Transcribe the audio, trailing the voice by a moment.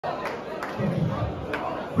We've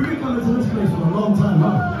been coming to this place for a long time,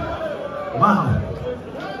 huh? Wow.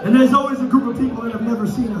 And there's always a group of people that have never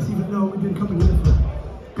seen us, even though we've been coming here for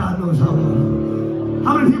God knows how long.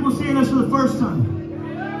 How many people seeing us for the first time?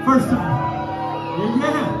 First time.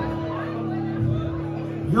 Yeah.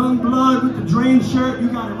 Young blood with the drain shirt. You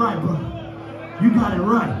got it right, bro. You got it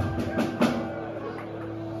right.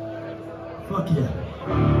 Fuck yeah.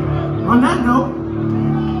 On that note,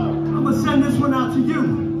 I'm gonna send this one out to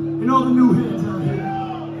you and all the new heads out here.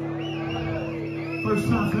 First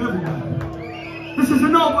time for everybody. This is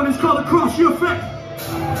an old one. It's called Across Your Face.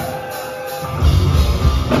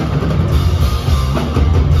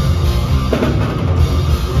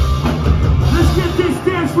 Let's get this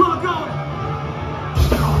dance floor going.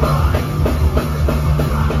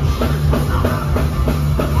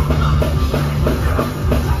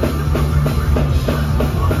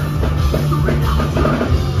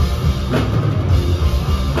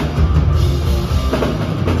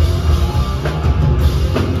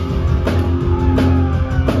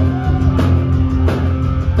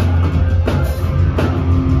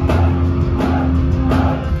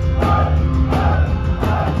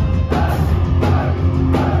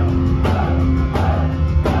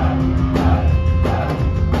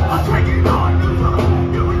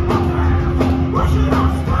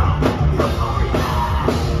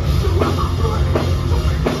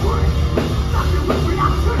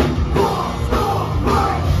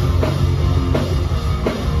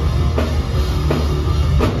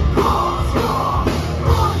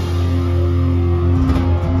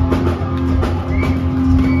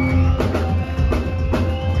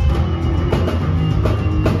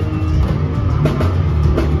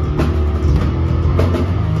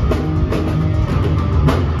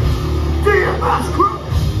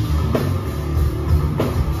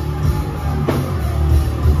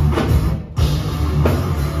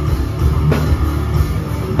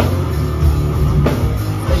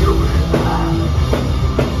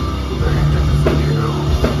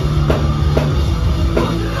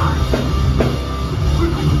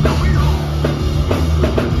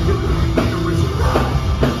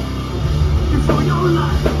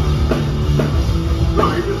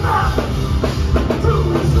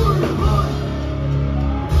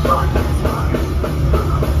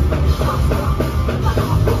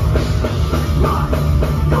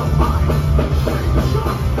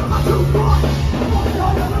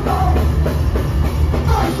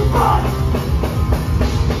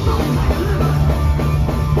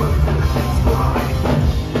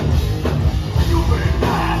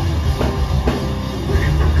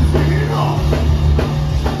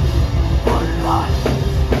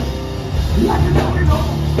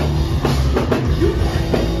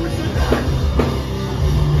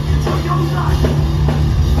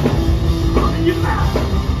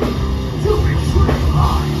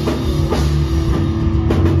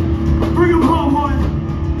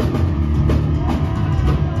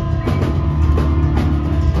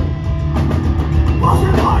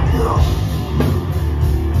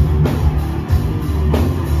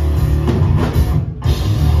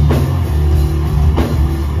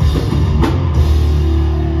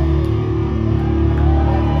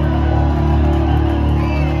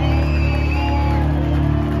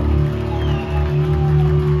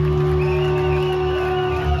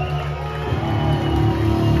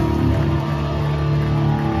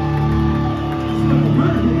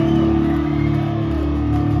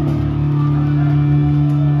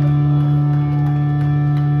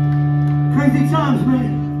 Crazy times,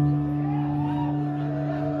 man.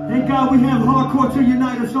 Thank God we have hardcore to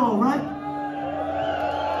unite us all, right?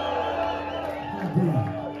 God damn.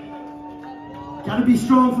 Gotta be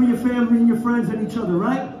strong for your family and your friends and each other,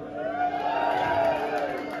 right?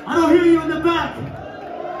 I don't hear you in the back.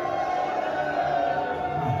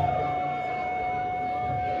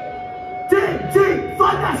 Dig,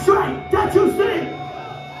 fight that straight, that you see.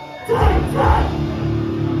 Dig,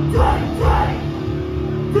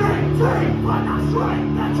 fight that straight,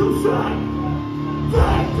 that you see.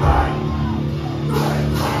 Dig.